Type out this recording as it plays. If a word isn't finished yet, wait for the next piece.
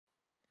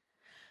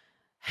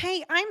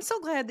Hey, I'm so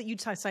glad that you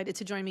decided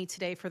to join me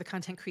today for the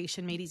Content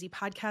Creation Made Easy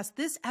podcast.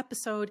 This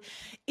episode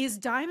is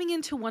diving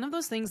into one of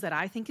those things that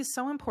I think is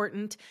so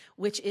important,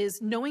 which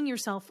is knowing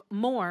yourself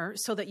more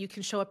so that you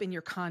can show up in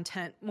your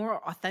content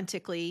more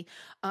authentically,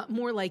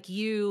 more like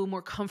you,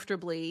 more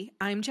comfortably.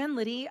 I'm Jen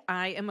Liddy.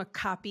 I am a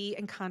copy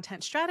and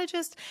content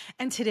strategist.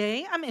 And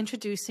today I'm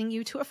introducing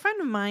you to a friend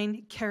of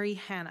mine, Kerry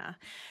Hanna.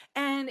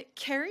 And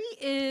Kerry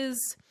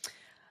is...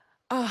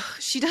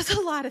 she does a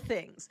lot of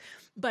things,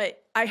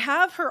 but I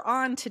have her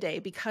on today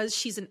because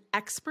she's an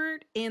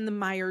expert in the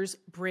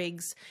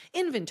Myers-Briggs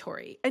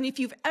inventory. And if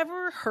you've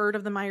ever heard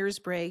of the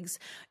Myers-Briggs,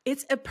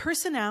 it's a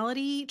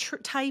personality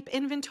type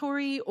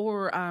inventory,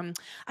 or I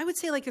would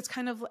say like it's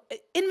kind of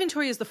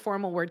inventory is the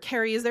formal word.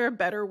 Kerry, is there a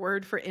better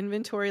word for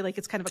inventory? Like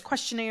it's kind of a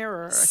questionnaire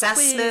or a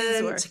assessment,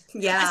 quiz or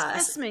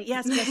assessment.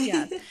 Yes.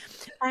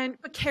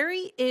 But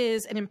Kerry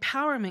is an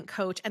empowerment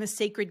coach and a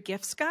sacred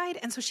gifts guide.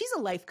 And so she's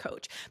a life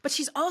coach, but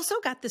she's also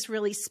got this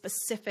really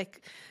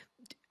specific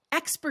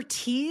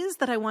expertise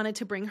that I wanted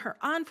to bring her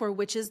on for,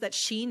 which is that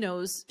she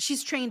knows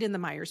she's trained in the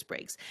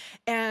Myers-Briggs.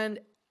 And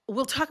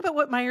we'll talk about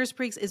what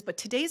Myers-Briggs is, but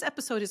today's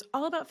episode is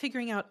all about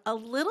figuring out a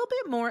little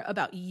bit more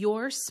about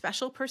your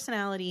special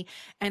personality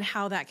and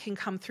how that can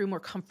come through more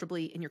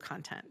comfortably in your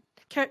content.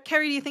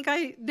 Kerry, do you think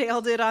I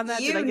nailed it on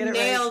that? You Did I get it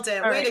nailed right?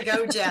 it. Way to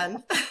go,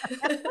 Jen.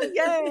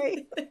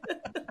 Yay.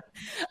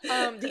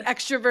 The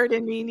extrovert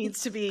in me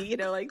needs to be,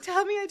 like,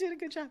 tell me I did a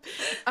good job.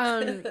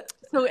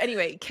 So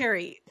anyway,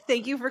 Kerry,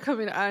 thank you for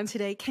coming on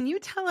today. Can you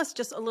tell us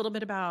just a little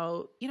bit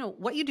about,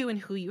 what you do and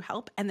who you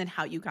help and then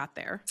how you got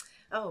there?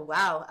 Oh,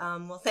 wow.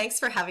 Well, thanks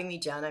for having me,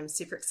 Jen. I'm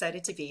super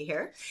excited to be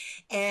here.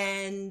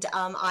 And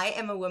I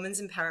am a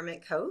women's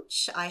empowerment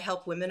coach. I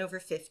help women over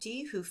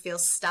 50 who feel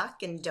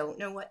stuck and don't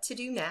know what to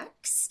do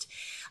next,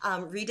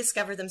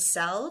 rediscover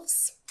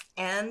themselves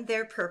and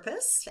their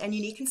purpose and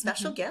unique and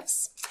special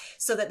gifts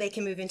so that they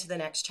can move into the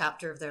next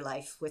chapter of their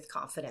life with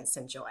confidence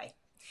and joy.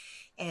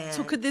 And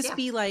so could this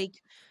be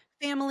like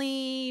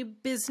family,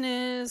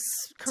 business,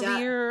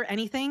 career,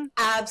 anything?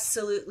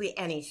 Absolutely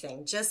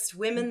anything. Just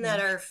women that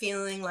are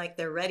feeling like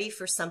they're ready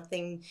for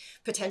something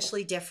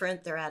potentially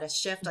different. They're at a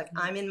shift. Like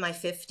I'm in my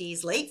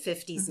 50s, late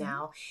 50s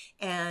now,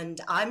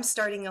 and I'm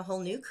starting a whole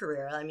new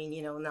career. I mean,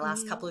 in the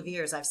last couple of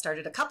years, I've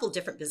started a couple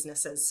different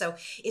businesses. So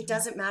it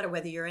doesn't matter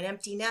whether you're an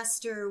empty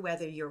nester,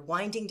 whether you're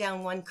winding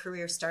down one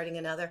career, starting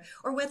another,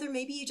 or whether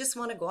maybe you just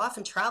want to go off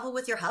and travel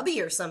with your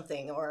hubby or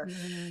something, or,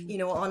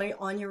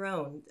 on your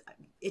own.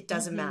 It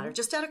doesn't matter.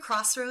 Just at a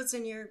crossroads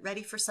and you're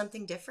ready for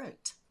something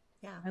different.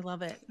 Yeah. I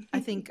love it. I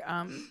think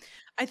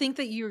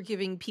that you're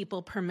giving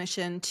people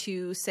permission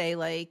to say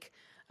like,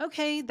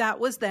 okay, that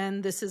was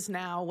then, this is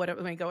now. What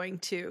am I going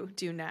to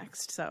do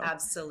next? So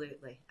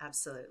absolutely.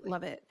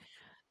 Love it.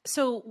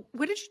 So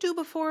what did you do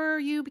before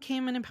you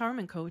became an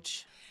empowerment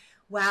coach?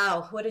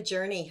 Wow, what a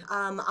journey.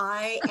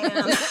 I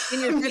am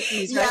in your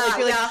 50s,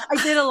 right?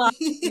 I did a lot.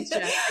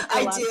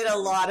 I did a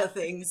lot of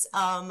things.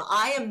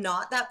 I am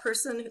not that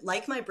person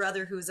like my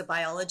brother who is a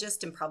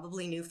biologist and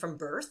probably knew from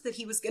birth that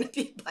he was going to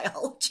be a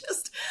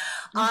biologist.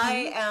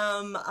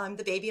 I'm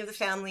the baby of the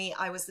family.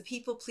 I was the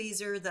people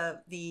pleaser, the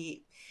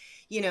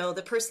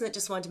person that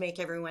just wanted to make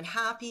everyone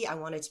happy. I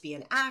wanted to be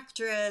an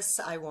actress.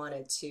 I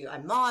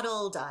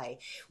modeled. I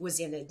was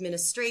in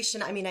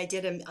administration. I mean, I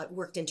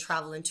worked in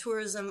travel and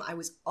tourism. I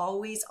was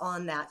always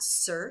on that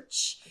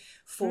search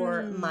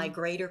for my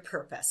greater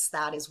purpose.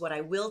 That is what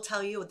I will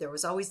tell you. There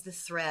was always the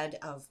thread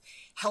of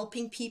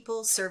helping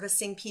people,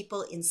 servicing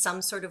people in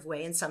some sort of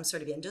way, in some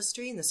sort of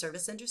industry, in the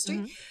service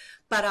industry.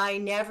 But I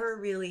never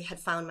really had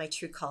found my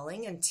true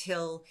calling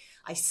until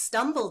I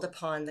stumbled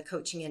upon the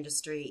coaching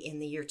industry in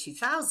the year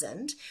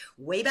 2000,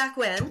 way back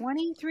when.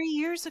 23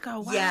 years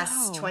ago. Wow.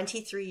 Yes,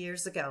 23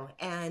 years ago.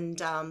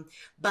 And, and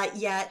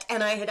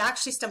I had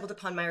actually stumbled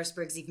upon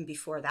Myers-Briggs even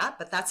before that,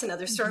 but that's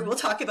another story we'll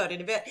talk about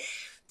in a bit.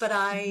 But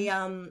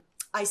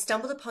I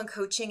stumbled upon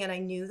coaching and I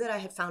knew that I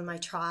had found my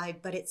tribe,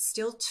 but it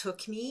still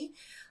took me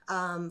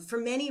for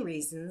many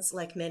reasons,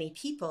 like many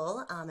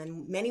people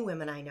and many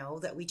women I know,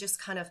 that we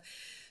just kind of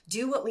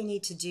do what we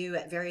need to do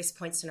at various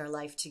points in our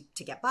life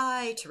to get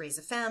by, to raise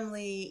a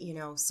family,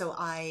 So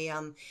I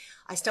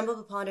stumbled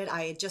upon it.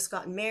 I had just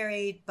gotten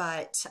married,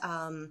 but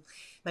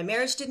my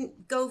marriage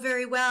didn't go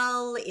very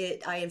well.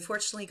 I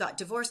unfortunately got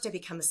divorced. I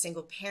became a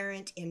single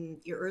parent in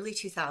the early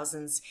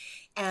 2000s.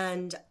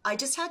 And I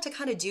just had to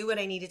kind of do what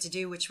I needed to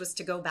do, which was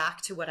to go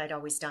back to what I'd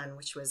always done,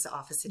 which was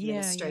office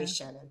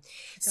administration. Yeah. And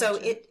so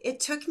it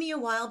took me a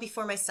while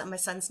before my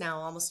son's now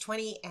almost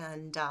 20.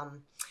 And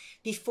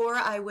before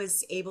I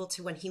was able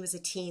to, when he was a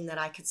teen, that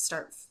I could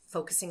start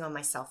focusing on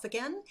myself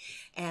again.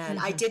 And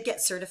I did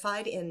get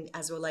certified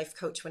as a life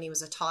coach when he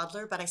was a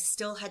toddler, but I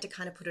still had to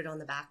kind of put it on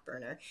the back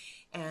burner.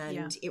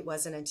 And it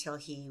wasn't until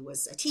he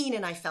was a teen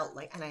and I felt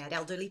like, and I had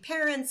elderly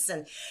parents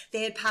and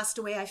they had passed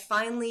away. I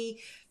finally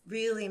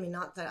really,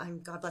 not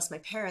that God bless my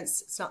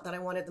parents. It's not that I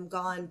wanted them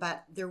gone,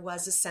 but there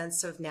was a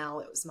sense of now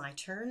it was my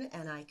turn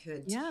and I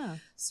could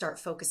start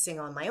focusing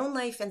on my own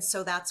life. And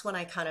so that's when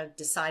I kind of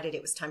decided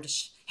it was time to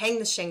hang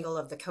the shingle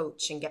of the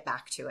coach and get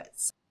back to it.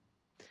 So.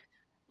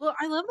 Well,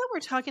 I love that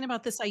we're talking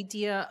about this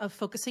idea of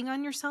focusing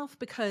on yourself,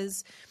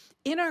 because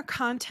in our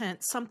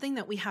content, something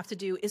that we have to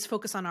do is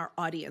focus on our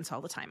audience all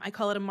the time. I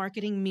call it a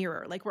marketing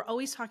mirror. Like, we're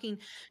always talking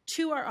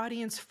to our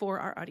audience, for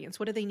our audience.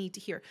 What do they need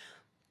to hear?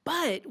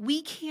 But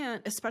we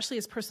can't, especially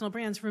as personal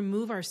brands,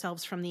 remove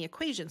ourselves from the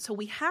equation. So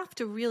we have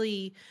to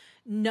really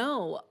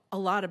know a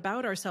lot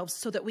about ourselves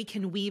so that we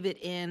can weave it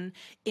in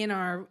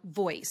our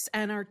voice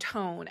and our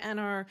tone and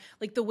our,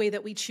 like, the way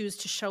that we choose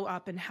to show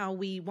up and how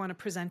we want to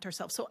present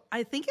ourselves. So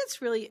I think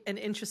it's really an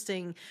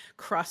interesting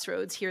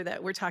crossroads here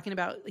that we're talking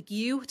about. Like,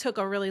 you took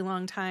a really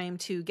long time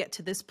to get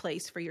to this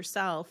place for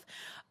yourself.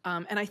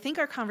 And I think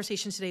our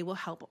conversation today will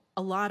help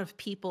a lot of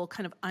people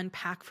kind of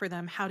unpack for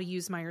them how to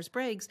use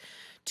Myers-Briggs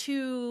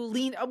to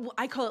lean,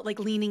 I call it like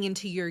leaning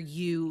into your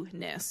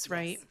you-ness,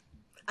 right?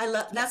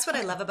 That's what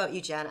I love about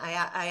you, Jen.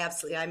 I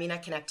absolutely, I mean, I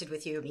connected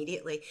with you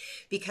immediately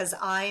because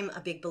I'm a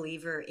big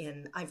believer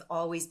I've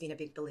always been a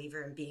big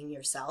believer in being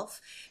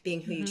yourself,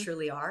 being who you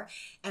truly are.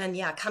 And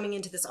yeah, coming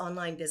into this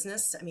online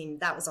business, I mean,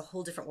 that was a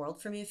whole different world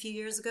for me a few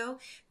years ago.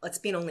 It's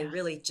been only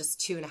really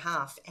just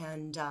 2.5.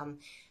 And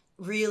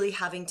really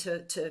having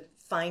to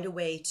find a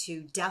way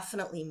to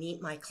definitely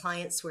meet my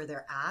clients where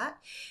they're at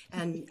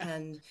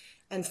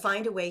and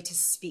find a way to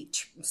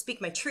speak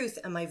my truth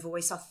and my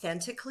voice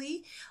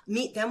authentically,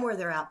 meet them where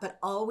they're at, but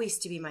always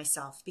to be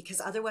myself,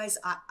 because otherwise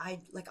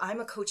I'm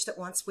a coach that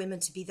wants women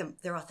to be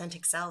their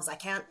authentic selves. I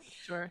can't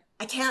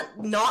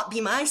not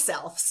be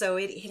myself. So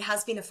it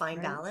has been a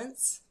fine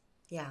balance.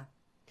 Yeah.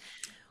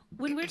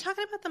 When we're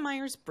talking about the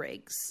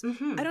Myers-Briggs,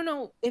 I don't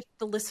know if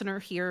the listener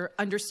here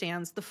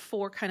understands the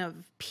 4 kind of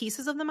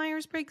pieces of the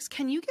Myers-Briggs.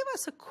 Can you give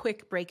us a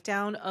quick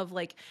breakdown of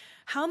like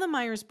how the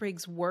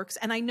Myers-Briggs works?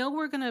 And I know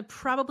we're going to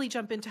probably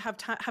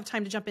have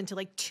time to jump into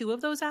like 2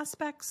 of those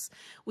aspects,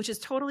 which is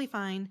totally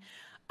fine.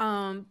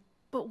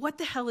 But what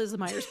the hell is the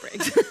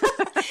Myers-Briggs?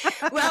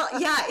 Well,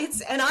 yeah,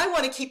 and I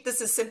want to keep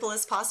this as simple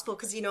as possible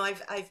because, you know,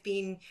 I've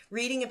been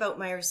reading about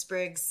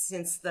Myers-Briggs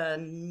since the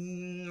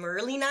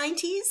early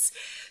 90s.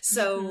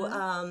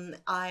 So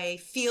I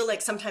feel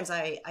like sometimes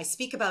I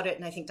speak about it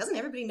and I think, doesn't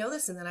everybody know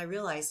this? And then I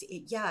realize,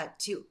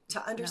 to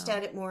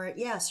understand it more,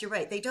 yes, you're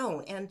right, they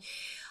don't. And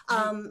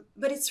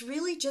but it's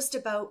really just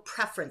about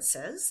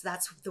preferences.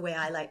 That's the way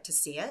I like to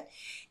see it.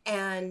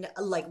 And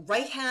like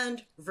right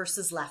hand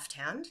versus left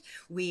hand,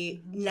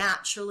 we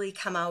naturally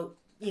come out,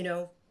 you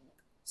know,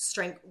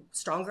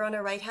 stronger on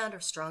our right hand or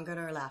stronger on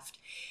our left.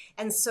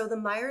 And so the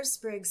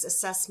Myers-Briggs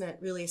assessment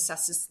really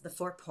assesses the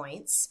 4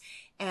 points.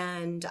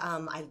 And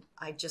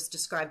I just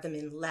described them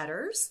in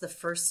letters. The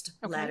first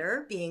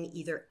letter being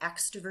either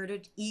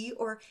extroverted, E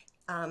or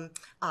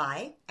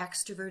I,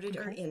 extroverted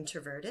or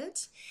introverted.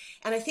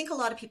 And I think a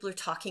lot of people are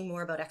talking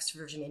more about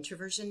extroversion,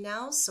 introversion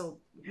now. So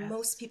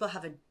most people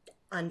have an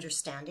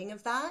understanding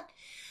of that.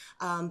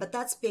 But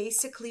that's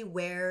basically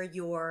where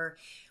your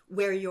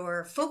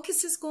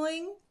focus is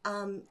going,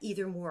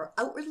 either more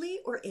outwardly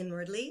or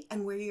inwardly,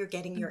 and where you're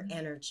getting your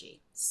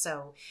energy.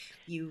 So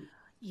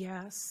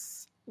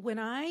Yes. When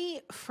I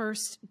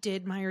first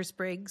did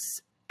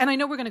Myers-Briggs, and I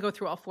know we're going to go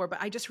through all 4,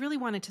 but I just really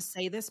wanted to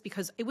say this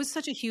because it was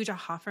such a huge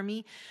aha for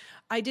me.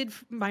 I did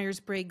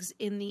Myers-Briggs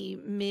in the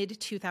mid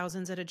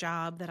 2000s at a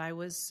job that I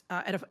was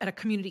at a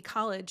community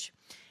college.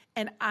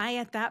 And I,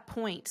 at that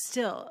point,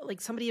 still,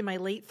 like somebody in my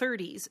late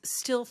 30s,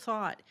 still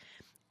thought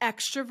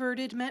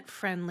extroverted meant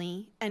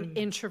friendly and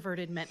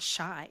introverted meant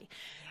shy.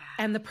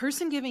 And the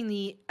person giving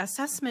the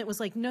assessment was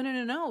like,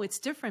 no, it's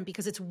different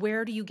because it's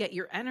where do you get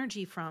your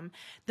energy from?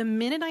 The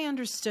minute I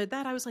understood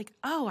that, I was like,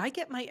 oh, I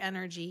get my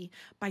energy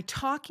by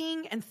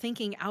talking and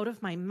thinking out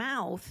of my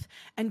mouth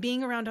and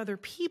being around other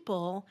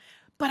people.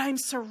 But I'm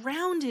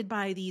surrounded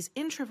by these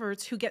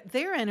introverts who get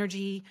their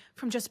energy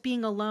from just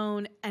being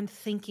alone and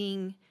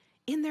thinking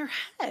in their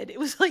head. It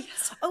was like,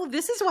 oh,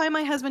 this is why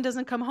my husband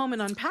doesn't come home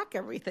and unpack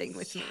everything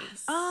with me.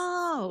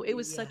 Oh, it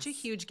was such a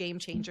huge game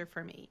changer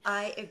for me.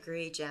 I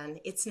agree, Jen.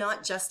 It's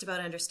not just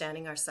about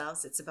understanding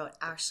ourselves. It's about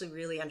actually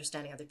really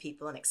understanding other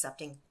people and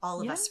accepting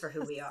all of us for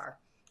who we are.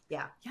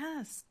 Yeah.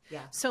 Yes.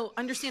 Yeah. So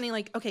understanding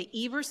like, okay,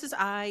 E versus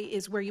I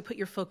is where you put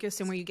your focus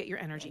and where you get your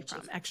energy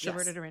from,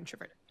 extroverted or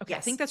introverted. Okay.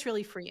 I think that's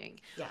really freeing.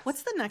 Yes.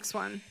 What's the next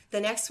one? The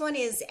next one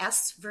is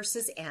S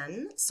versus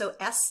N. So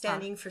S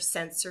standing for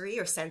sensory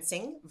or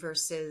sensing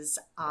versus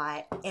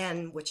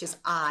N, which is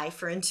I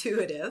for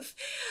intuitive.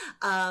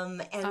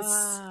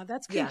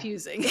 That's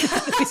confusing.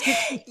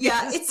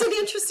 Yeah, it's an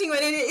interesting one.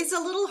 And it's a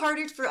little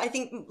harder for, I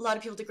think, a lot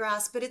of people to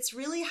grasp, but it's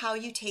really how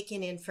you take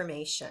in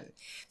information.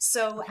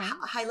 So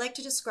I like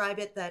to describe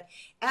it that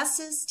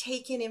S's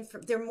take in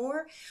they're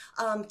more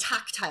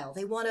tactile.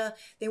 They want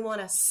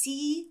to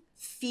see,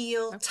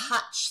 feel,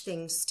 touch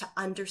things to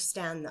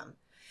understand them.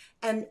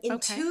 And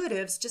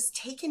intuitives just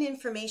take in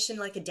information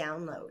like a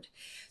download.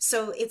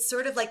 So it's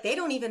sort of like they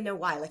don't even know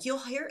why. Like you'll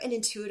hear an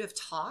intuitive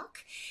talk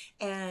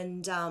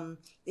and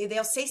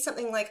they'll say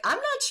something like, I'm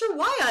not sure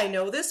why I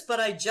know this, but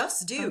I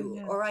just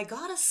do. Or I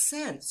got a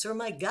sense, or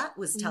my gut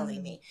was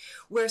telling me.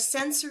 Where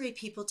sensory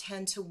people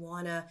tend to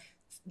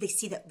they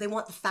see that they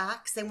want the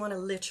facts. They want to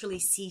literally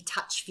see,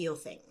 touch, feel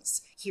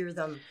things, hear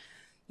them.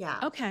 Yeah.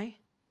 Okay.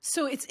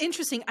 So it's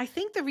interesting. I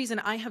think the reason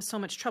I have so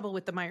much trouble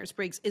with the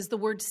Myers-Briggs is the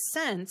word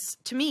sense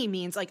to me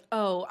means like,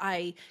 oh,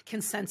 I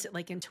can sense it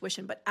like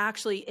intuition, but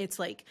actually it's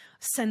like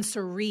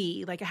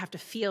sensory, like I have to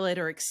feel it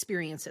or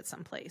experience it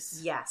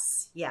someplace.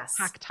 Yes, yes.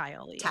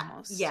 Tactilely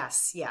almost.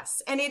 Yes,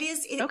 yes. And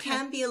it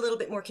can be a little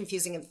bit more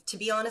confusing. And to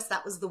be honest,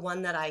 that was the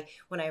one that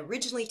when I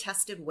originally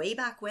tested way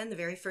back when, the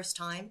very first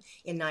time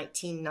in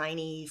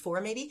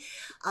 1994 maybe,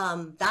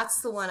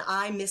 that's the one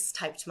I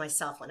mistyped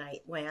myself when I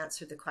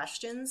answered the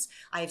questions.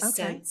 I've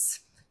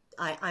since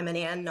I'm an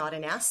N, not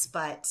an S,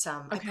 but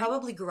I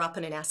probably grew up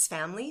in an S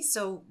family,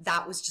 so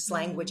that was just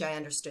language I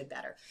understood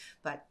better.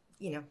 But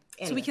anyway,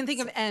 so we can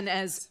think of N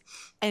as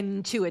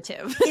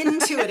intuitive.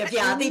 Intuitive,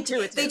 yeah.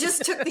 They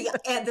just took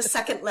the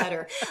second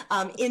letter,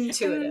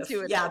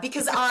 intuitive. Yeah,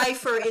 because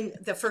in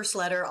the first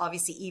letter,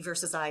 obviously E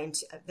versus I, and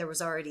there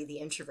was already the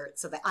introvert,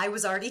 so the I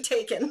was already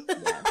taken.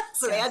 Yeah.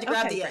 So they had to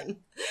grab the N.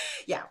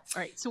 Yeah.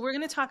 All right. So we're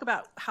going to talk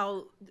about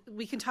how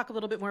we can talk a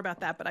little bit more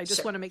about that, but I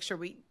just want to make sure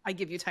I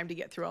give you time to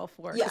get through all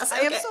four. Yes. I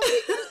have so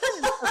many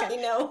questions. Okay.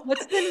 I know.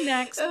 What's the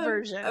next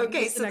version?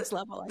 Okay. What's the next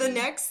level? The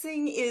next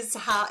thing is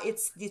how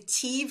it's the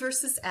T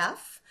versus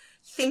F.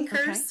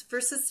 Thinkers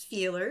versus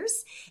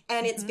feelers,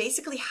 and it's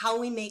basically how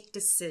we make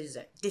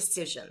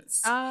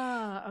decisions.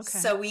 Ah, okay.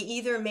 So we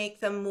either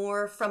make them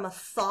more from a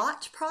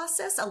thought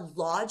process, a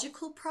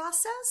logical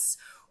process,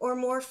 or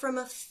more from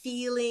a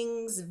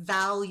feelings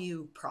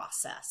value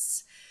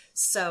process.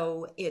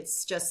 So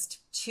it's just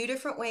two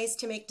different ways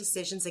to make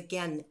decisions.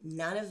 Again,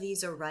 none of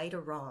these are right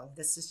or wrong.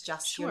 This is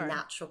just your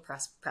natural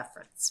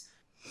preference.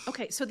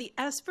 Okay, so the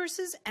S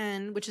versus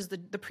N, which is the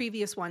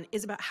previous one,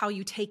 is about how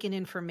you take in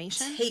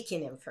information. Take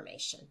in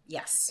information,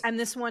 yes. And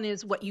this one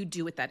is what you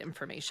do with that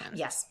information.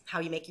 Yes, how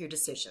you make your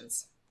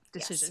decisions.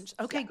 Decisions.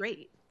 Yes. Okay,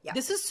 great. Yeah.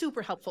 This is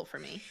super helpful for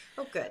me.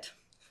 Oh, good.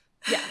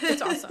 Yeah,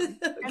 it's awesome.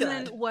 And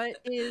then what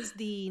is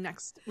the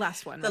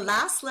last one? The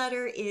last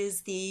letter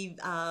is the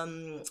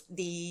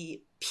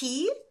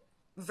P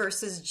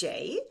versus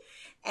J.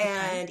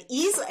 And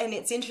and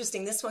it's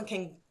interesting, this one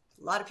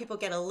a lot of people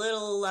get a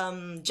little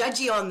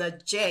judgy on the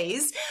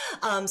J's.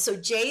 So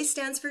J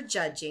stands for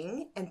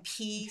judging and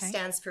P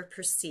stands for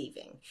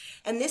perceiving.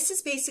 And this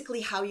is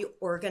basically how you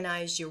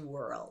organize your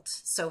world.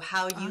 So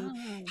how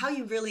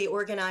you really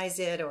organize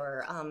it,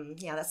 or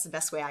that's the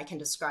best way I can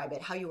describe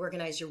it, how you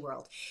organize your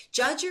world.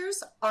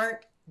 Judgers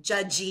aren't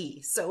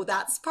judgy. So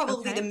that's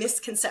probably the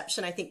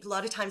misconception. I think a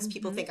lot of times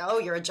people think, oh,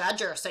 you're a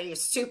judger, so you're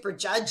super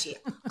judgy.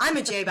 I'm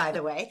a J, by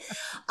the way.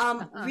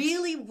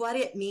 Really what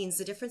it means,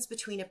 the difference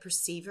between a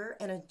perceiver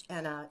and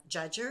a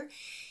judger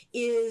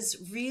is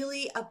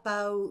really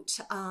about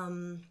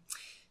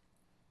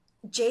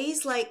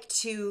J's like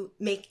to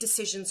make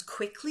decisions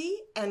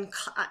quickly, and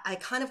I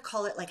kind of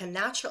call it like a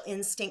natural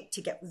instinct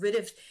to get rid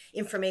of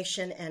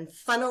information and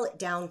funnel it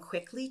down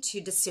quickly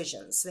to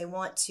decisions. They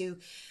want to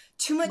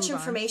too much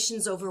information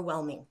is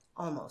overwhelming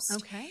almost.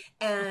 Okay.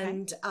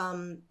 And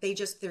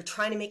they're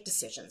trying to make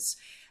decisions.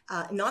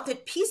 Not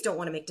that P's don't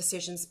want to make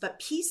decisions, but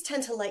P's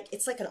tend to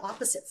it's like an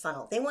opposite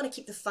funnel. They want to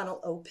keep the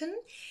funnel open,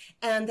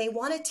 and they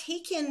want to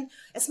take in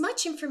as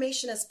much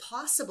information as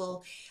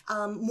possible.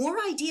 More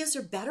ideas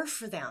are better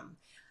for them.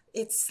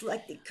 It's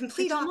like the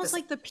complete opposite. Almost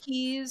like the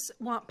P's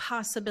want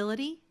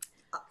possibility.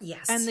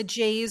 Yes. And the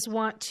J's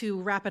want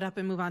to wrap it up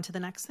and move on to the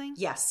next thing?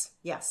 Yes,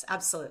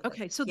 absolutely.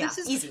 Okay, so this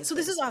is easy. So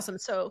this is awesome.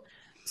 So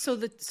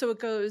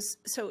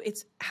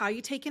it's how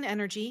you take in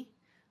energy,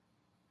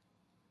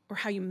 or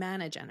how you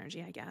manage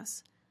energy, I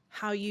guess.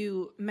 How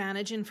you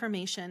manage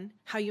information,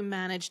 how you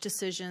manage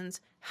decisions,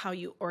 how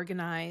you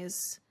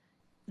organize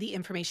the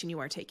information you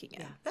are taking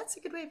in. Yeah, that's a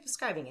good way of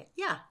describing it.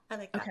 Yeah, I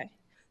like that. Okay.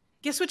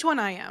 Guess which one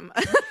I am.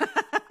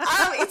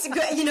 It's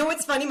good. You know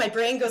what's funny? My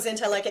brain goes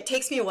into it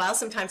takes me a while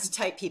sometimes to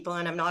type people,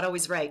 and I'm not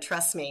always right.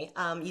 Trust me.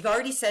 You've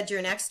already said you're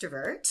an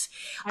extrovert.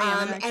 I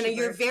am an extrovert. And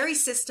you're very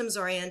systems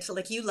oriented.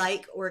 Like you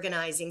like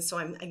organizing. So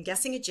I'm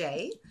guessing a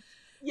J.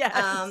 Yes.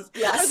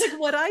 Yes. I was like,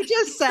 what I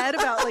just said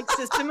about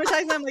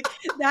systematizing, I'm like,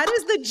 that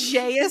is the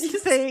J-est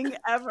thing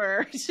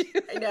ever.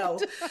 I know.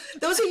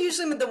 Those are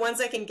usually the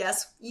ones I can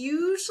guess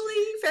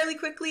usually fairly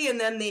quickly. And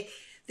then the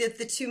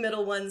two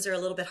middle ones are a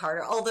little bit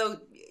harder.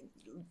 Although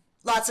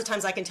lots of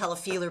times I can tell a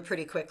feeler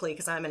pretty quickly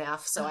because I'm an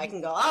F. So I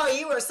can go, oh,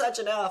 you are such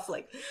an F.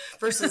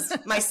 Versus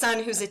my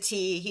son who's a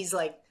T, he's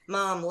like,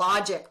 Mom,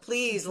 logic,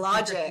 please,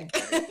 logic.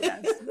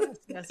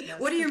 Yes.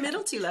 What are your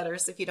middle two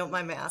letters, if you don't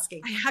mind me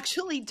asking? I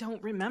actually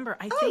don't remember.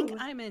 I think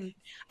I'm an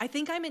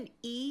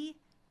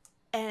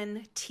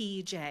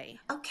ENTJ.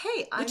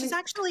 Okay. Which is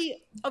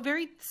actually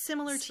very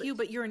similar to you,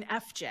 but you're an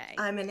FJ.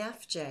 I'm an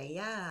FJ,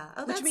 yeah.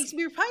 Oh, which makes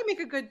me probably make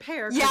a good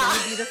pair. Yeah.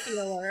 I'd be the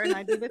feeler and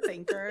I'd be the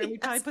thinker. And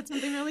we'd probably put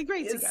something really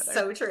great together.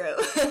 So true.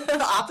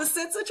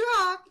 Opposites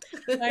attract.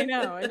 I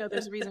know.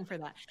 There's a reason for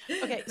that.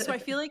 Okay. So I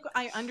feel like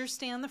I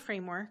understand the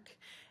framework.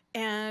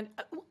 And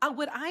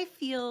what I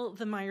feel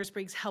the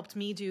Myers-Briggs helped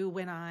me do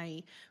when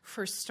I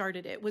first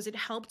started it was it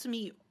helped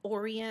me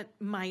orient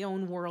my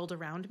own world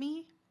around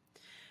me.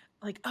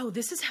 Like, oh,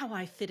 this is how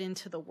I fit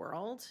into the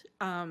world,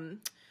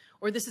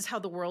 or this is how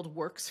the world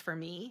works for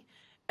me.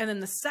 And then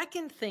the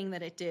second thing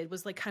that it did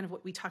was like kind of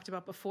what we talked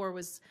about before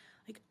was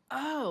like,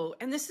 oh,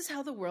 and this is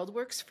how the world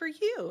works for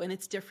you. And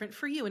it's different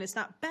for you. And it's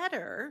not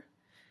better.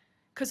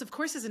 Because of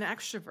course, as an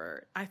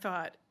extrovert, I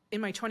thought in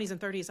my 20s and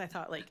 30s, I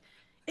thought like,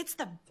 it's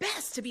the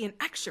best to be an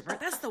extrovert.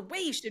 That's the way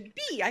you should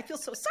be. I feel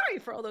so sorry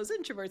for all those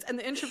introverts. And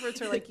the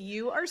introverts are like,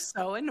 you are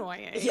so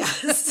annoying.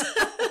 Yes.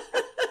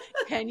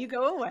 Can you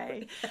go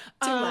away?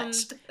 Too much.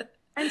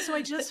 And so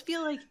I just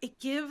feel like it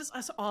gives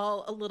us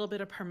all a little bit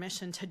of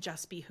permission to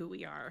just be who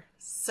we are.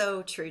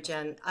 So true,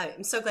 Jen.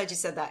 I'm so glad you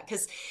said that,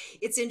 because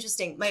it's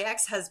interesting. My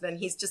ex-husband,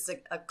 he's just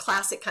a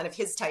classic kind of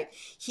his type.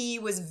 He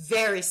was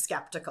very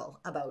skeptical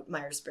about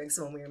Myers-Briggs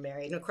when we were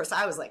married. And of course,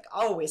 I was like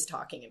always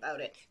talking about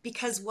it,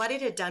 because what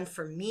it had done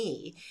for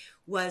me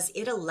was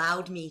it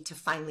allowed me to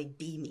finally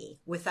be me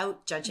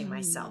without judging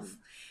myself.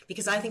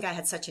 Because I think I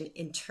had such an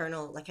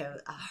internal, like a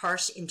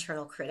harsh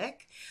internal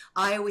critic.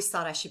 I always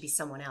thought I should be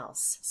someone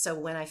else. So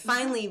when I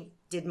finally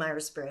did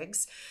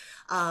Myers-Briggs,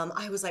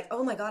 I was like,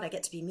 oh my God, I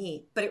get to be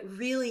me. But it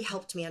really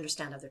helped me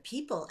understand other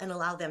people and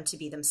allow them to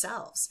be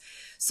themselves.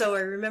 So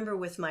I remember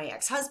with my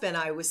ex-husband,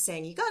 I was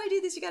saying, you got to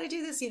do this, you got to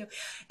do this, you know.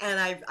 And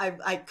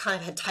I kind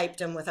of had typed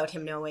him without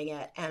him knowing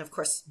it. And of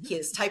course,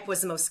 his type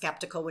was the most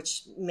skeptical,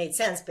 which made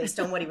sense based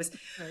on what he was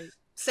Right.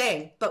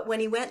 saying. But when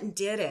he went and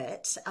did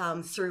it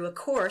through a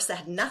course that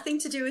had nothing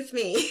to do with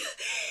me,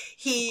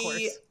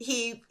 he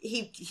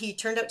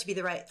turned out to be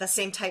the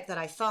same type that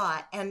I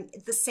thought. And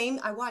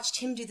I watched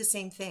him do the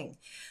same thing.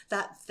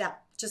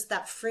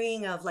 That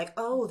freeing of like,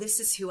 oh, this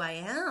is who I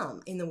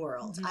am in the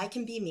world. I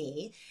can be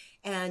me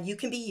and you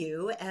can be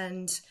you.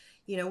 And,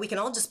 you know, we can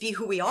all just be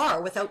who we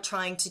are without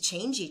trying to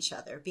change each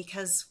other,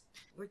 because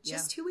we're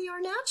just who we are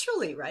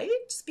naturally, right?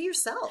 Just be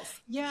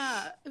yourself.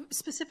 Yeah.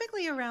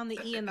 Specifically around the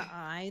E and the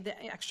I, the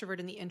extrovert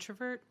and the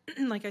introvert.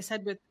 Like I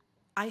said,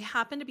 I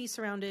happen to be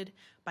surrounded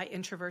by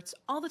introverts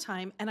all the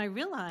time. And I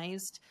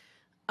realized,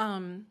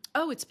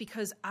 it's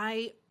because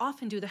I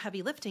often do the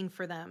heavy lifting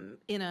for them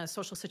in a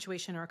social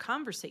situation or a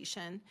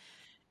conversation.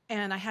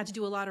 And I had to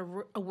do a lot of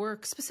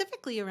work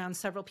specifically around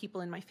several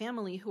people in my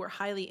family who are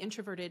highly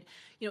introverted.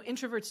 You know,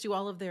 introverts do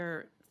all of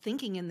their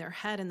thinking in their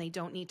head and they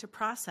don't need to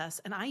process.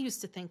 And I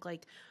used to think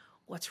like,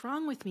 what's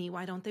wrong with me?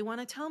 Why don't they want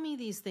to tell me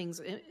these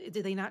things?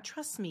 Do they not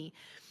trust me?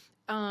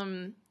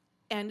 And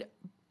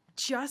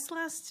just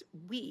last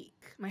week,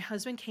 my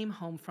husband came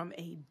home from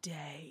a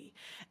day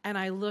and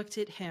I looked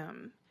at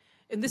him,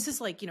 and this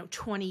is like,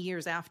 20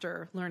 years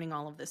after learning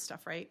all of this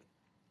stuff, right?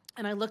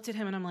 And I looked at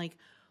him and I'm like,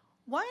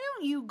 why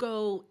don't you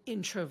go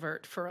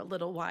introvert for a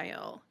little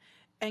while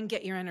and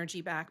get your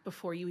energy back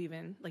before you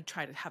even like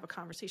try to have a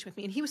conversation with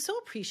me? And he was so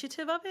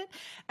appreciative of it.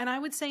 And I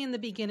would say in the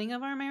beginning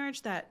of our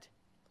marriage that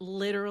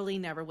literally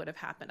never would have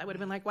happened. I would have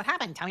been like, what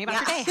happened? Tell me about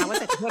your day. How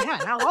was it? What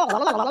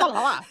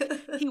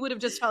happened? He would have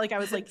just felt like I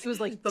was like, it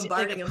was like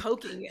bombarding him,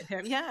 poking at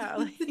him.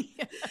 Yeah.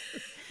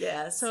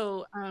 Yes.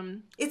 So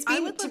it's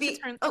been to be.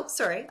 Oh,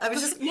 sorry. I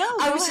was just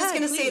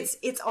going to say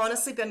it's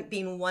honestly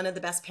been one of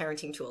the best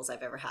parenting tools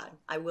I've ever had.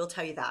 I will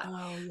tell you that.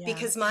 Oh, yeah,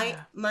 because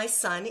my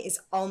son is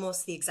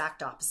almost the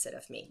exact opposite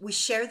of me. We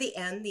share the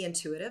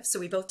intuitive, so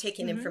we both take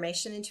in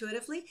information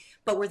intuitively,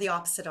 but we're the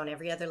opposite on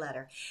every other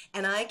letter.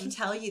 And I can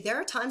tell you,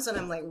 there are times when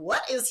I'm like,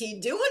 what is he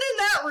doing in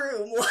that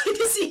room? Why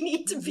does he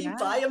need to be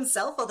by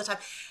himself all the time?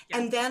 Yeah.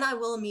 And then I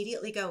will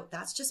immediately go,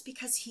 that's just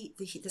because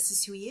this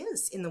is who he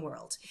is in the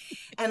world.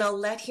 And I'll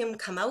let him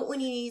come out when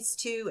he needs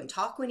to and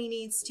talk when he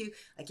needs to.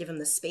 I give him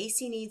the space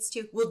he needs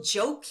to. We'll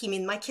joke. I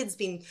mean, my kid's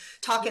been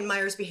talking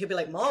Myers-Briggs. He'll be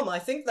like, Mom, I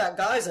think that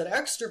guy's an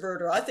extrovert,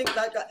 or I think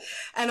that guy.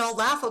 And I'll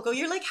laugh. I'll go,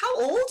 you're like, how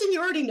old? And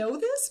you already know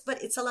this?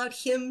 But it's allowed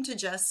him to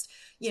just,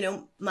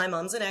 my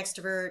mom's an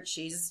extrovert.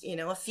 She's,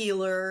 a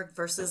feeler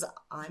versus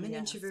I'm an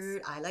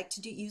introvert. I like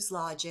to use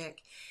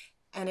logic.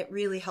 And it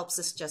really helps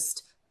us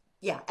just,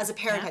 as a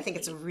parent, I think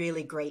it's a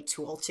really great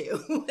tool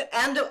too.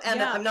 and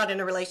I'm not in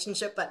a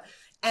relationship,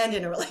 and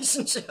in a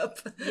relationship.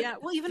 Yeah.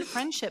 Well, even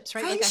friendships,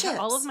 right? Friendships. Like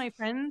all of my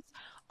friends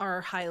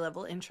are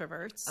high-level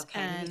introverts.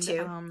 Okay, and, me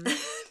too.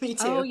 Me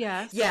too. Oh,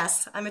 yes.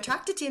 Yes, I'm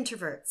attracted to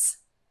introverts.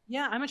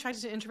 Yeah, I'm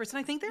attracted to introverts. And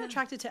I think they're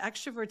attracted to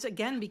extroverts,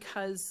 again,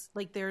 because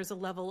like there's a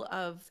level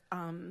of,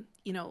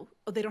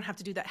 they don't have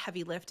to do that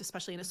heavy lift,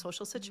 especially in a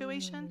social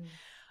situation.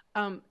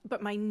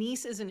 But my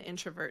niece is an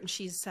introvert and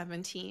she's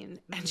 17.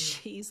 And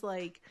she's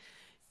like,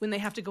 when they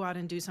have to go out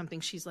and do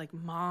something, she's like,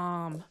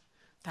 Mom,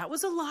 that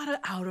was a lot of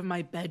out of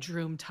my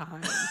bedroom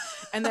time.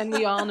 And then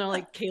we all know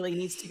like Kaylee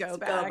needs to go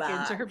back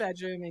into her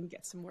bedroom and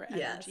get some more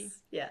energy.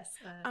 Yes.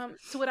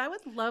 So what I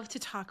would love to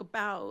talk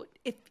about,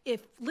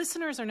 if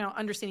listeners are now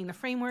understanding the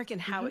framework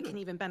and how it can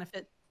even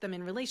benefit them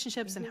in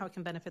relationships and how it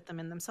can benefit them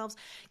in themselves,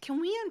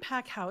 can we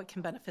unpack how it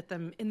can benefit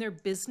them in their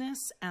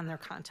business and their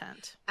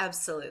content?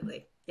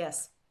 Absolutely.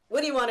 Yes. What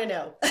do you want to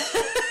know?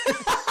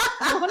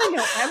 I want to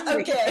know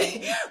everything.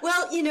 Okay.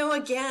 Well, you know,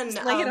 again,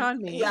 lay it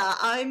on me. Yeah,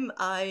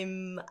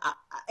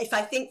 if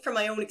I think from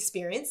my own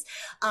experience,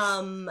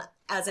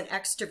 as an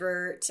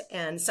extrovert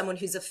and someone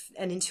who's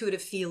an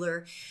intuitive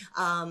feeler,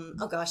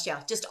 oh gosh,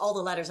 yeah, just all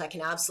the letters I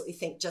can absolutely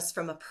think just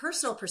from a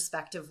personal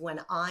perspective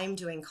when I'm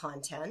doing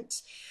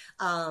content.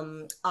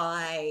 I'm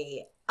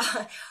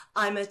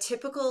a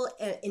typical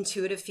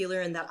intuitive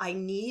feeler in that I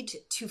need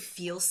to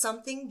feel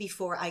something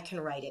before I can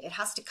write it. It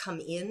has to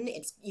come in.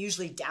 It's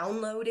usually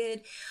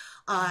downloaded.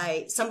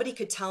 Somebody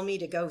could tell me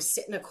to go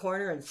sit in a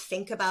corner and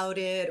think about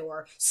it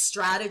or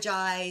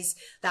strategize.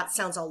 That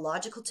sounds all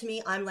logical to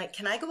me. I'm like,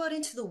 can I go out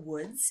into the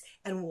woods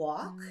and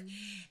walk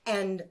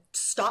and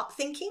stop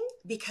thinking?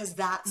 Because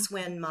that's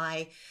when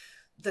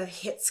the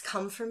hits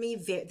come for me.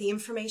 The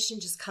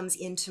information just comes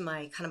into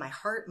my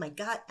heart, my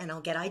gut, and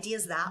I'll get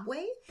ideas that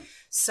way.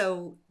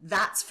 So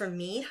that's for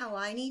me how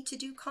I need to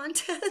do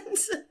content.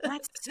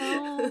 That's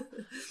so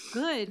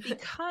good,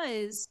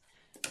 because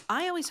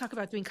I always talk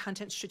about doing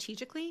content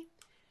strategically,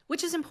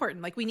 which is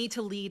important. Like, we need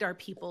to lead our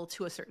people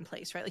to a certain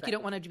place, right? Like, you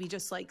don't want it to be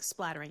just like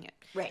splattering it.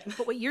 Right.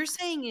 But what you're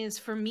saying is,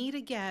 for me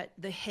to get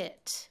the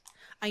hit,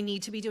 I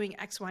need to be doing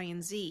X, Y,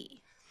 and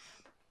Z.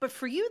 But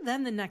for you,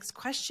 then the next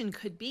question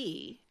could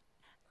be,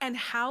 and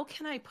how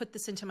can I put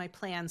this into my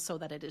plan so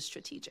that it is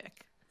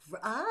strategic?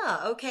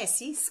 Okay.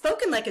 See,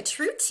 spoken like a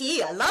true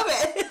T. I love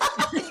it.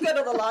 You go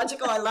to the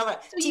logical. I love it.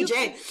 So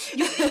TJ.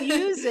 You can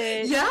use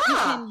it. Yeah. You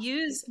can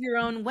use your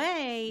own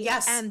way.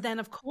 Yes. And then,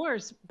 of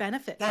course,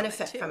 benefit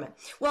from it.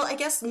 Well, I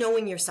guess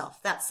knowing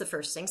yourself, that's the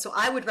first thing. So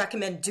I would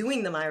recommend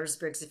doing the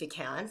Myers-Briggs if you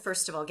can.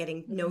 First of all,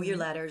 know your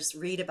letters,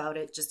 read about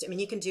it.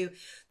 You can do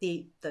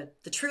the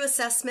true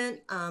assessment,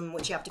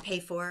 which you have to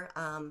pay for,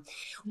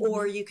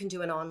 or you can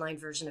do an online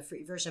version, a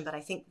free version. But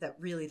I think that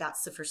really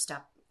that's the first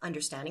step,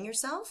 understanding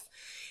yourself.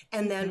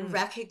 And then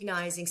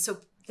recognizing, so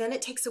then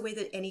it takes away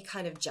any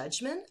kind of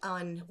judgment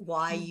on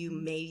why you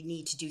may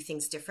need to do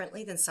things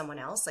differently than someone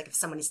else. Like if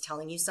someone is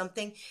telling you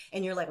something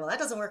and you're like, well, that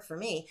doesn't work for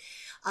me.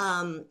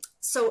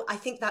 So I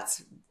think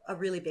that's a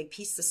really big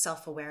piece, the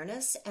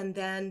self-awareness. And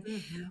then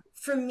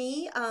for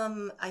me,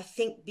 I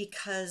think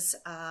because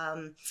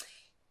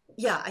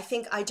I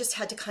think I just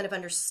had to kind of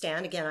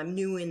understand, again, I'm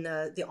new in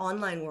the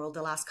online world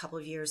the last couple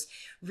of years,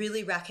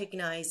 really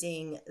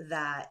recognizing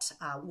that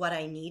what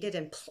I needed,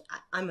 and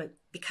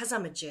because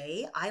I'm a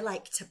J, I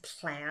like to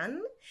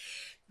plan.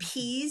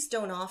 Ps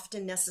don't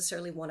often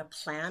necessarily want to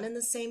plan in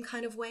the same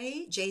kind of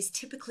way. Js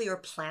typically are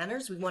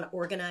planners. We want to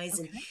organize.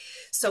 Okay. And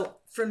so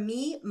for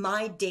me,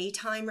 my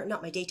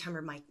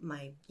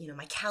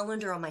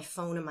calendar on my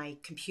phone and my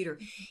computer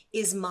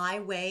is my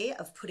way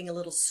of putting a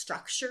little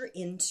structure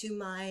into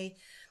my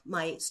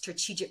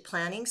strategic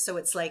planning. So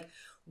it's like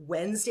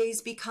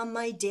Wednesdays become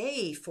my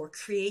day for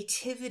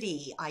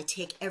creativity. I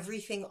take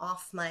everything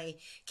off my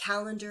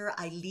calendar.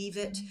 I leave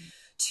it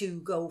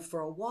to go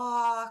for a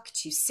walk,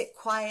 to sit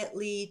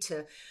quietly,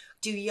 to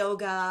do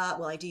yoga.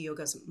 Well, I do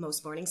yoga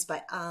most mornings,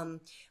 but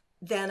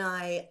then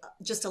I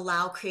just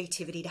allow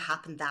creativity to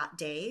happen that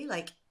day.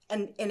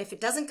 And if it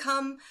doesn't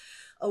come,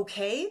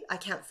 okay, I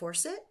can't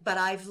force it, but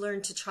I've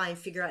learned to try and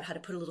figure out how to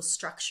put a little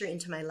structure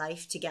into my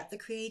life to get the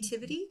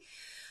creativity.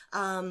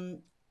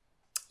 Again,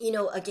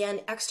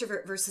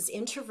 extrovert versus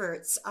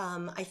introverts.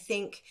 I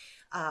think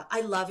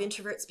I love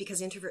introverts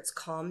because introverts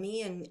calm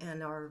me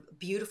and are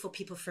beautiful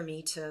people for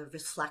me to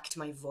reflect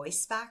my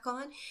voice back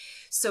on.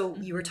 So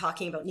you were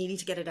talking about needing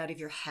to get it out of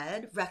your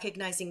head,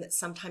 recognizing that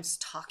sometimes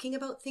talking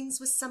about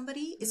things with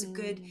somebody is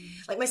good.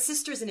 Like my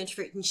sister's an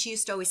introvert and she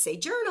used to always say,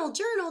 journal,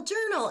 journal,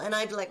 journal. And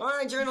I'd be like,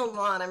 I journal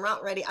on, I'm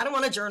not ready. I don't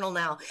want to journal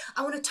now.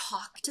 I want to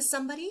talk to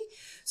somebody.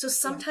 So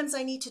sometimes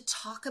I need to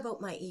talk about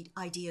my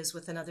ideas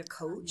with another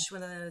coach,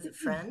 with another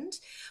friend.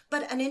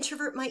 But an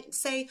introvert might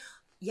say,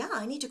 yeah,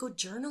 I need to go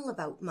journal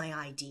about my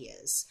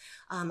ideas.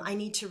 I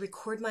need to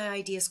record my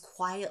ideas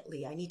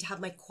quietly. I need to have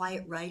my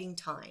quiet writing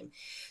time.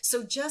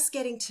 So just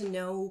getting to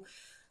know,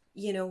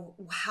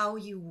 how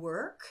you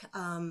work,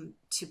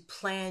 to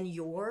plan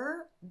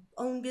your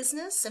own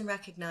business and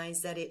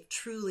recognize that it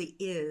truly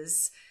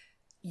is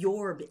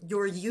your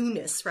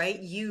Eunice, right?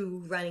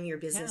 You running your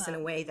business in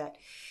a way that,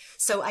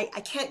 so I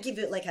can't give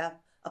it like a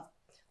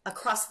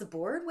across the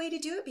board way to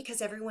do it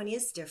because everyone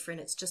is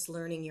different. It's just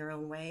learning your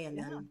own way and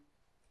then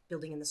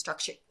building in the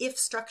structure. If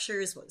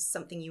structure is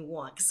something you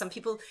want, because some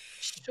people,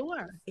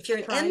 if you're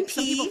an NP, some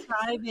people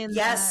thrive in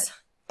that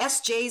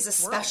SJs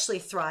especially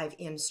thrive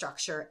in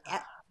structure.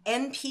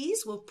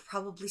 NPs will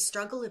probably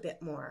struggle a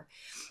bit more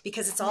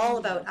because it's all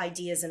about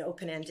ideas and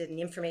open-ended and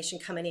information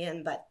coming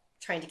in, but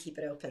trying to keep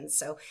it open.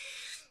 So,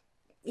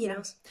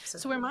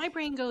 So where my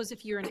brain goes,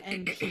 if you're an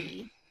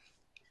NP,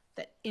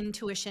 that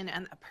intuition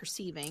and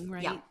perceiving,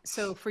 right? Yeah.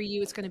 So for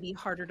you, it's going to be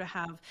harder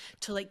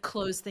to like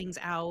close things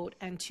out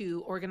and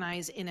to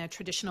organize in a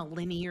traditional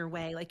linear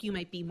way. Like you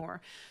might be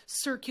more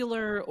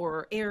circular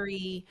or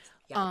airy.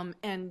 Yeah.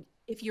 And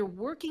if you're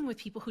working with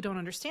people who don't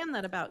understand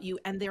that about you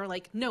and they're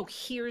like, no,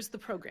 here's the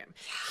program,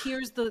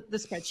 here's the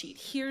spreadsheet,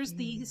 here's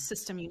the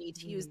system you need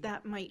to use,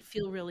 that might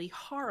feel really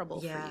horrible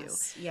for you.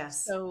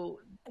 Yes. So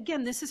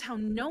again, this is how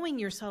knowing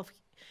yourself,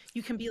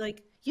 you can be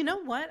like, you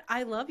know what?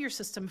 I love your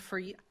system for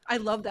you. I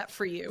love that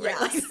for you, right?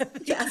 Yes.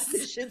 Like Yes. the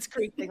Schitt's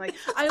Creek thing. Like,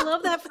 I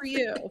love that for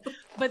you,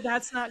 but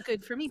that's not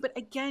good for me. But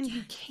again,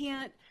 you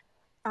can't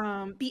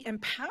be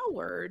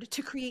empowered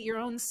to create your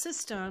own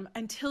system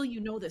until you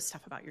know this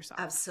stuff about yourself.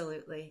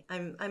 Absolutely.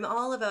 I'm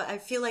all about, I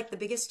feel like the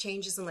biggest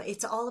changes in life,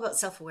 it's all about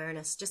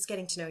self-awareness, just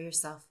getting to know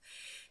yourself.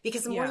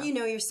 Because the more you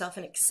know yourself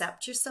and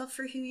accept yourself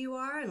for who you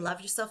are and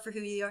love yourself for who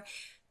you are,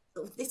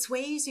 it's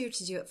way easier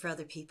to do it for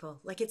other people.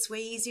 Like, it's way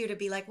easier to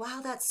be like,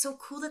 wow, that's so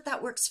cool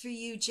that works for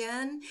you,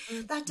 Jen.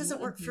 That doesn't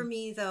work for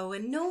me though.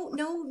 And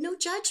no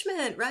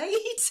judgment,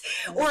 right?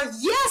 Or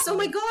yes, oh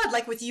my God,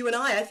 like with you and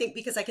I think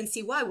because I can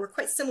see why we're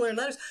quite similar in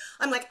others.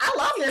 I'm like, I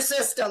love your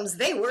systems.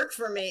 They work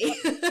for me.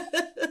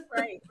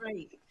 Right.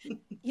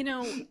 You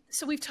know,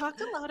 so we've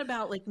talked a lot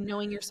about like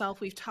knowing yourself.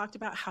 We've talked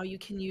about how you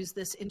can use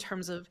this in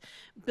terms of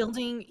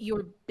building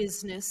your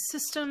business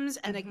systems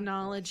and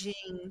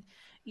acknowledging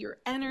your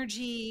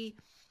energy.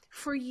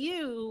 For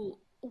you,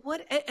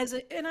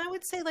 and I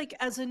would say like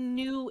as a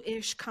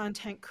new-ish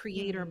content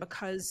creator,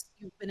 because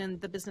you've been in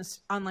the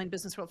online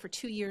business world for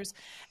 2 years,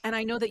 and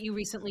I know that you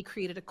recently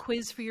created a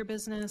quiz for your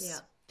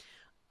business.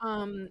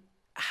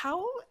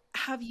 How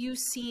have you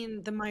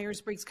seen the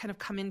Myers-Briggs kind of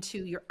come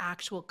into your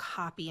actual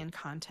copy and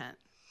content?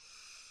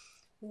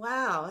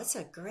 Wow, that's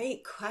a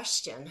great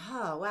question.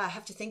 Oh, wow, I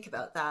have to think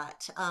about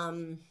that.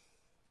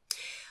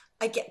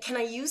 Can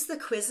I use the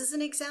quiz as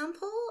an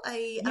example?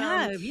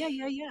 Yeah,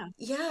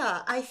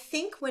 I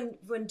think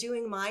when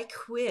doing my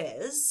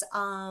quiz,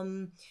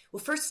 well,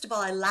 first of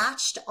all, I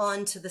latched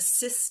onto the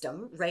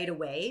system right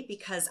away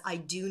because I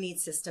do need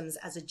systems.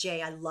 As a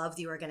J, I love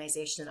the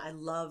organization. I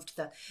loved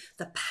the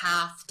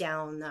path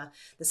down,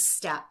 the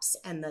steps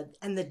and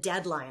the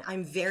deadline.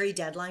 I'm very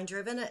deadline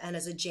driven, and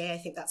as a J, I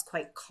think that's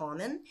quite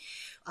common.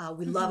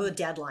 We love a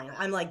deadline.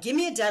 I'm like, give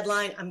me a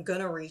deadline. I'm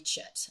going to reach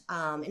it.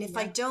 And if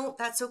I don't,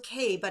 that's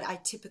okay. But I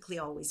typically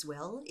always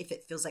will if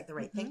it feels like the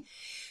right thing.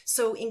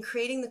 So in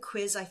creating the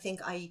quiz, I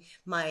think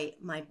my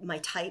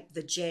type,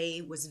 the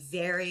J, was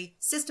very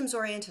systems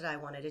oriented. I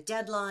wanted a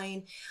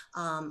deadline.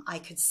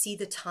 I could see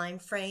the time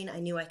frame. I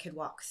knew I could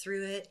walk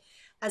through it.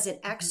 As an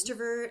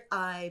extrovert,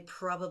 I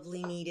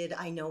needed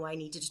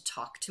to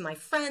talk to my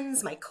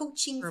friends, my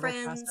coaching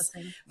friends.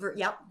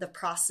 The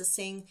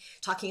processing,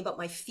 talking about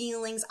my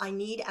feelings. I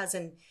need, as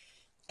an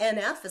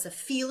NF, as a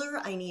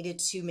feeler, I needed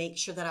to make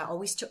sure that I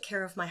always took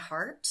care of my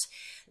heart,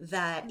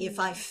 that if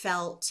I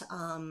felt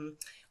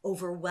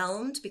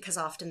overwhelmed, because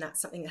often that's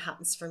something that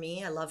happens for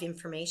me. I love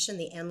information.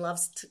 The N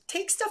loves to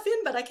take stuff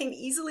in, but I can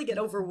easily get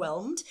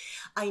overwhelmed.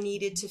 I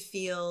needed to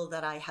feel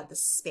that I had the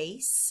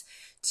space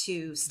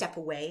to step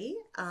away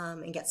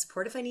and get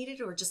support if I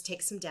needed, or just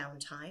take some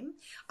downtime.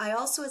 I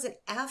also, as an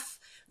F,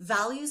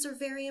 values are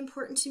very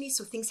important to me.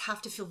 So things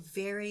have to feel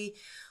very,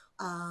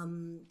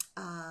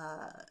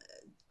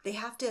 they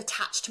have to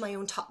attach to my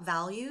own top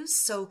values.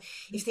 So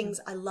if things,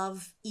 I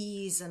love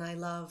ease and I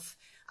love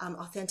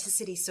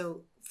authenticity.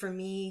 So for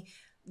me,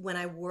 when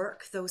I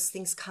work, those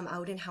things come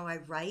out in how I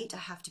write. I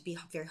have to be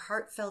very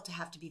heartfelt. I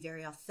have to be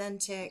very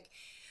authentic.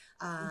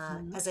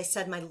 As I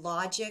said, my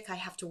logic, I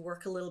have to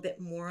work a little bit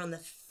more on the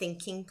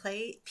thinking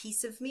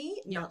piece of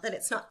me. Not that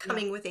it's not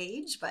coming with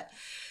age, but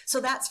so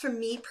that's for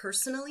me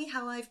personally,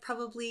 how I've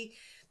probably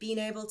been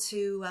able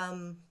to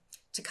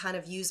kind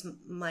of use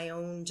my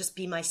own, just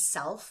be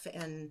myself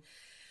and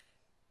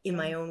in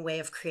my own way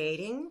of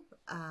creating.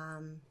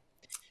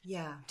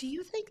 Do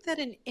you think that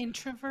an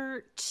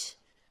introvert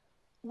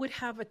would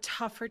have a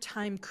tougher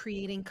time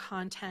creating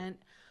content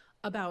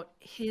about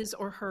his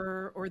or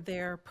her or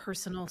their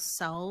personal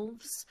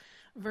selves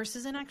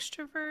versus an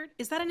extrovert?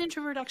 Is that an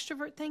introvert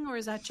extrovert thing, or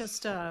is that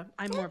just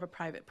I'm more of a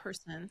private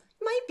person?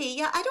 Might be.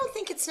 Yeah, I don't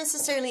think it's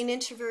necessarily an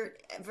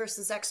introvert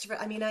versus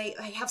extrovert. I mean, I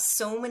have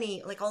so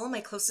many, like all of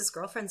my closest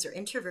girlfriends are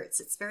introverts.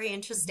 It's very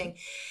interesting.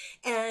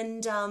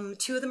 And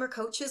 2 of them are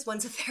coaches,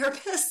 one's a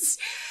therapist.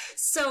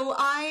 So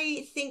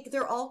I think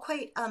they're all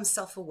quite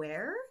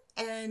self-aware,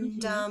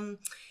 and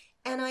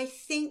I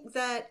think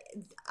that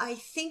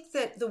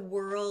the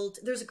world,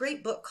 there's a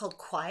great book called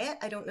Quiet.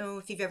 I don't know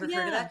if you've ever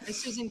heard of that. By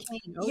Susan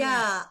Cain.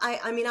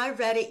 I mean, I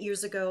read it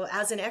years ago.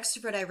 As an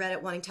extrovert, I read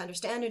it wanting to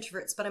understand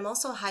introverts, but I'm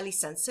also a highly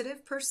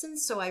sensitive person.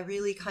 So I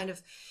really kind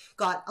of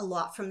got a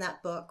lot from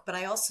that book. But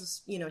I also,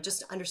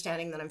 just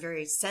understanding that I'm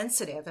very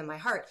sensitive in my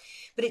heart.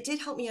 But it did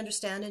help me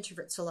understand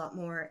introverts a lot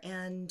more.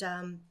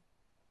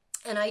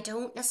 And I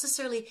don't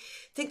necessarily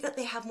think that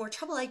they have more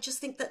trouble. I just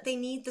think that they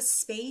need the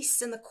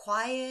space and the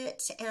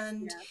quiet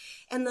and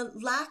the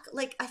lack,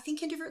 like, I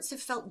think introverts have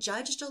felt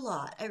judged a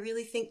lot. I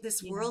really think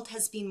this world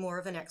has been more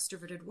of an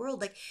extroverted world.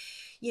 Like,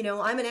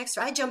 I'm an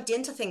extrovert. I jumped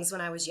into things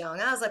when I was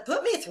young. I was like,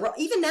 put me through,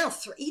 even now,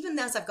 even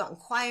as I've gotten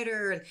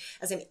quieter and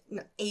as I'm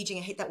aging,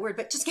 I hate that word,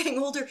 but just getting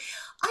older,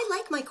 I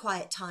like my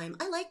quiet time.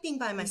 I like being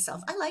by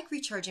myself. I like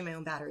recharging my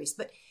own batteries,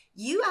 but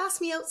You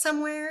ask me out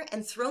somewhere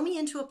and throw me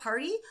into a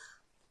party,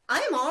 I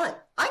am on.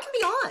 I can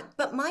be on.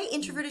 But my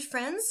introverted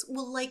friends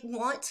will like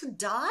want to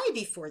die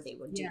before they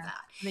would do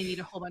that. And they need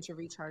a whole bunch of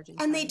recharging And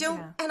time. they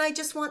don't, and I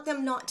just want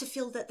them not to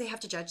feel that they have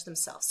to judge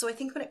themselves. So I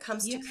think when it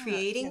comes to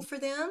creating for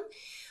them,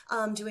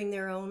 doing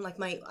their own, like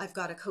I've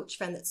got a coach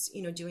friend that's,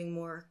 you know, doing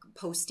more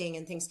posting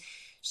and things.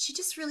 She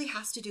just really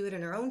has to do it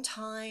in her own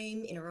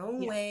time, in her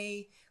own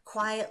way,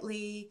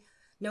 quietly.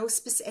 No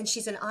specific, and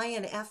she's an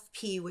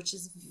INFP, which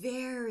is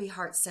very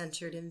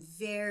heart-centered and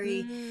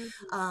very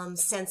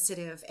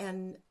sensitive.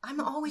 And I'm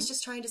always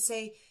just trying to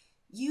say,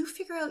 you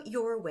figure out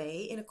your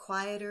way in a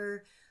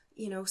quieter,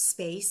 you know,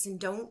 space, and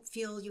don't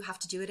feel you have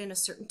to do it in a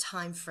certain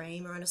time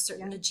frame or on a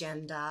certain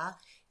agenda.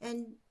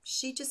 And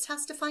she just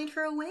has to find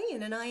her way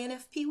in an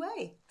INFP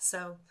way.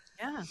 So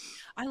yeah,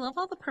 I love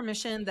all the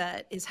permission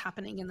that is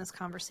happening in this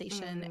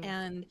conversation,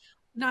 and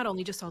not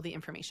only just all the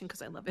information,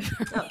 because I love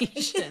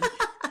information.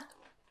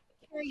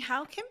 Kerry,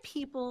 how can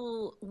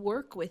people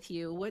work with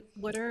you?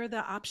 What are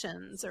the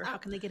options, or how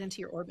can they get into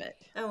your orbit?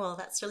 Oh, well,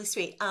 that's really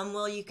sweet.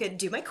 Well, you could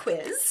do my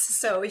quiz.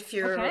 So if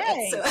you're,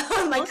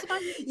 my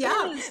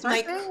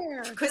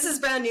quiz is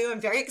brand new. I'm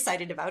very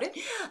excited about it.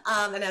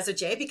 And as a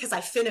J, because I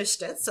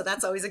finished it. So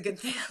that's always a good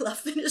thing. I love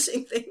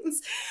finishing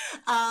things.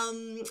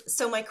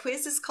 So my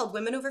quiz is called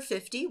Women Over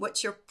 50.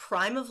 What's your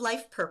prime of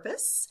life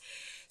purpose?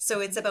 So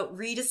it's about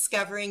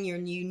rediscovering your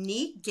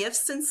unique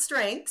gifts and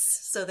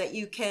strengths so that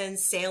you can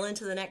sail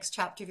into the next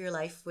chapter of your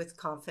life with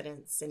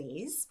confidence and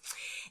ease.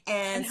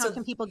 And how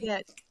can people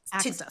get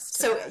access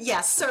to that?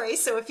 Yes, sorry.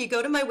 So if you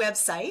go to my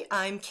website,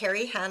 I'm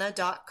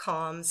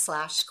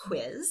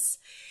kerryhanna.com/quiz.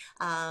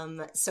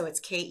 So it's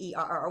KERRY.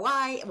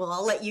 Well,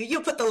 I'll let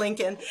you'll put the link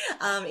in,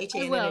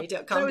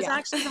 HANNA.com. I was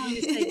actually going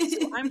to say,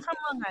 so I'm from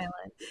Long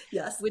Island,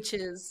 which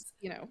is,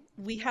 you know,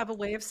 we have a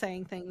way of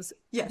saying things.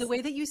 The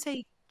way that you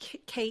say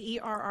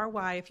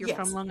KERRY, if you're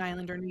from Long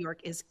Island or New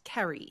York, is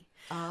Kerry.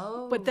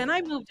 Oh. But then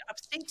I moved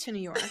upstate to New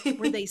York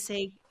where they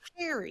say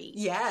Kerry.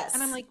 Yes.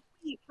 And I'm like,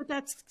 wait, but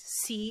that's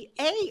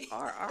CARRIE.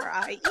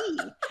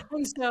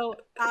 And so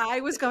I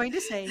was going to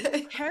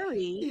say Kerry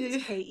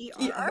is KERRY.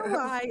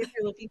 If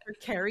you're looking for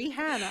Kerry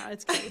Hanna,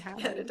 it's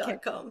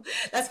KerryHanna.com.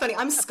 That's funny.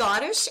 I'm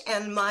Scottish,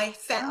 and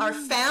our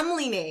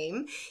family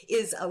name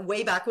is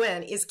way back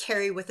when is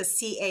Kerry with a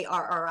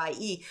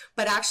CARRIE.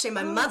 But actually,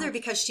 my mother,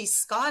 because she's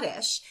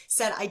Scottish,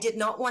 said I did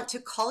not want to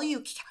call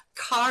you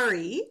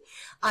Kari.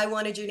 I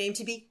wanted your name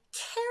to be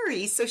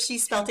Kerry, so she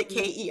spelled it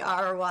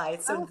KERRY.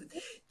 So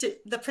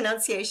the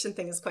pronunciation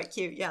thing is quite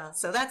cute. Yeah.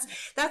 So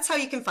that's how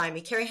you can find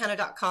me.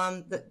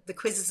 KerryHanna.com. The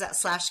quiz is at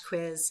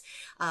 /quiz.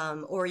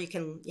 Or you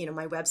can, you know,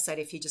 my website,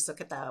 if you just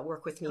look at the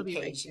work with me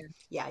page.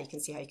 Right, you can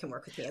see how you can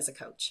work with me as a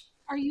coach.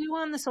 Are you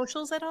on the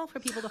socials at all for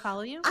people to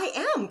follow you?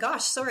 I am.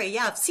 Gosh, sorry.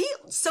 Yeah. See,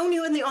 so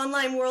new in the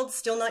online world,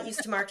 still not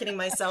used to marketing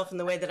myself in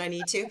the way that I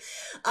need to.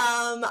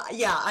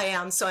 I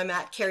am. So I'm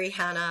at Kerry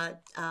Hanna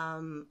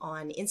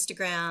on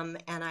Instagram,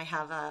 and I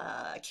have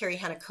a Kerry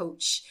Hanna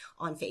coach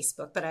on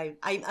Facebook. But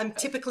I'm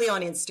typically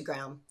on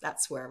Instagram.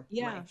 That's where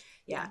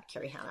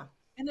Kerry Hanna.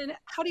 And then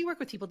how do you work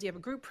with people? Do you have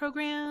a group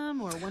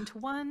program or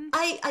one-to-one?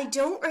 I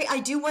don't.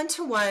 I do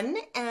one-to-one,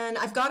 and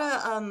I've got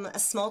a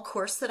small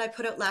course that I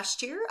put out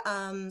last year.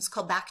 It's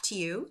called Back to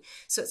You.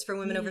 So it's for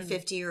women over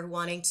 50 or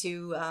wanting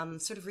to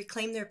sort of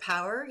reclaim their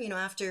power, you know,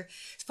 after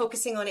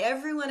focusing on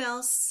everyone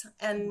else.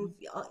 And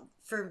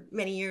for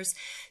many years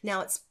now,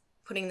 it's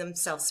putting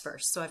themselves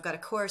first. So I've got a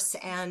course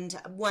and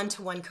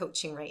one-to-one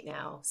coaching right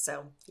now.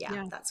 So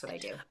that's what I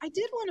do. I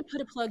did want to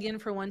put a plug in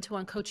for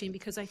one-to-one coaching,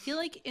 because I feel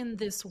like in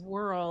this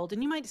world,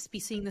 and you might be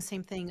seeing the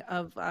same thing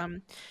of,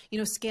 you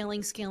know,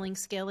 scaling.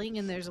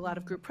 And there's a lot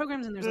of group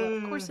programs and there's a lot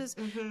of courses.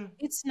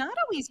 It's not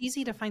always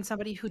easy to find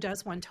somebody who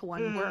does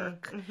one-to-one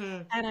work.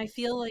 And I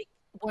feel like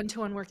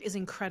one-to-one work is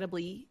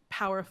incredibly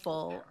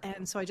powerful.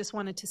 And so I just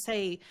wanted to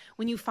say,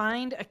 when you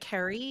find a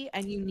Kerry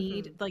and you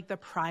need like the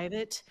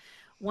private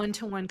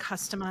one-to-one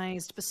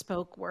customized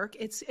bespoke work,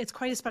 it's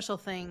quite a special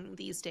thing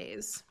these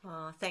days.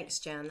 Oh, thanks,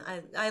 Jen.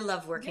 I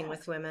love working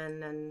with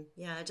women, and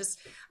I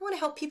want to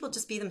help people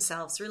just be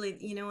themselves, really,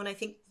 you know. And I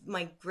think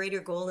my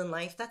greater goal in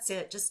life, that's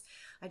it.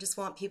 I just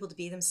want people to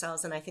be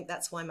themselves, and I think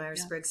that's why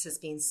Myers-Briggs has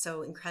been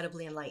so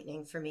incredibly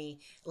enlightening for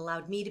me. It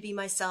allowed me to be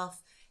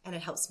myself, and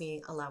it helps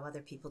me allow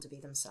other people to be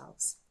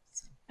themselves.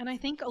 And I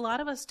think a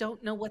lot of us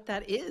don't know what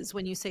that is.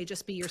 When you say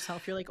just be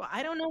yourself, you're like, well,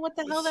 I don't know what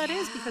the hell that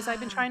is, because I've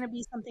been trying to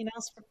be something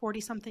else for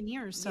 40 something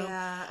years. So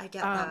I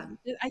get that.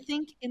 I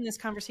think in this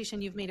conversation,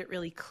 you've made it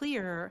really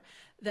clear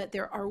that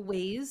there are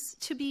ways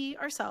to be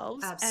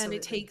ourselves. Absolutely. And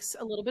it takes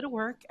a little bit of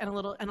work and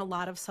a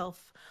lot of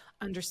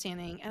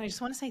self-understanding. And I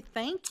just want to say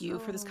thank you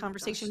for this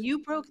conversation. Gosh. You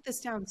broke this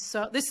down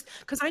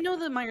because I know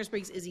the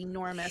Myers-Briggs is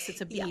enormous.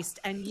 It's a beast.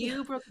 And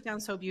you broke it down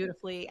so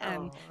beautifully.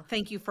 And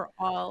thank you for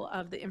all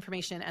of the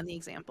information and the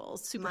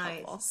examples. Super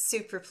helpful.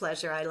 Super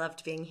pleasure. I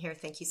loved being here.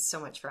 Thank you so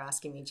much for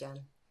asking me,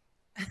 Jen.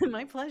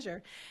 My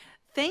pleasure.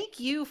 Thank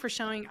you for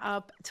showing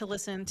up to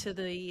listen to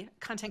the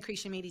Content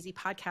Creation Made Easy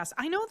podcast.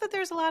 I know that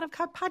there's a lot of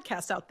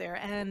podcasts out there,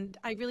 and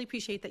I really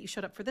appreciate that you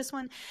showed up for this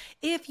one.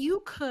 If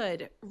you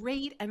could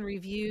rate and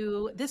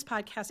review this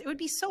podcast, it would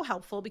be so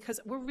helpful, because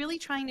we're really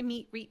trying to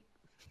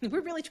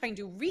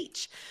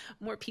reach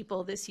more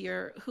people this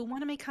year who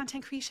want to make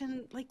content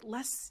creation like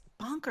less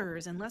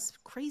bonkers and less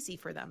crazy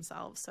for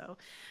themselves. So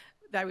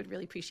I would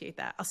really appreciate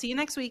that. I'll see you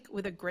next week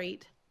with a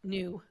great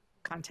new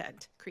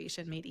Content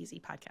Creation Made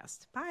Easy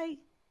podcast. Bye.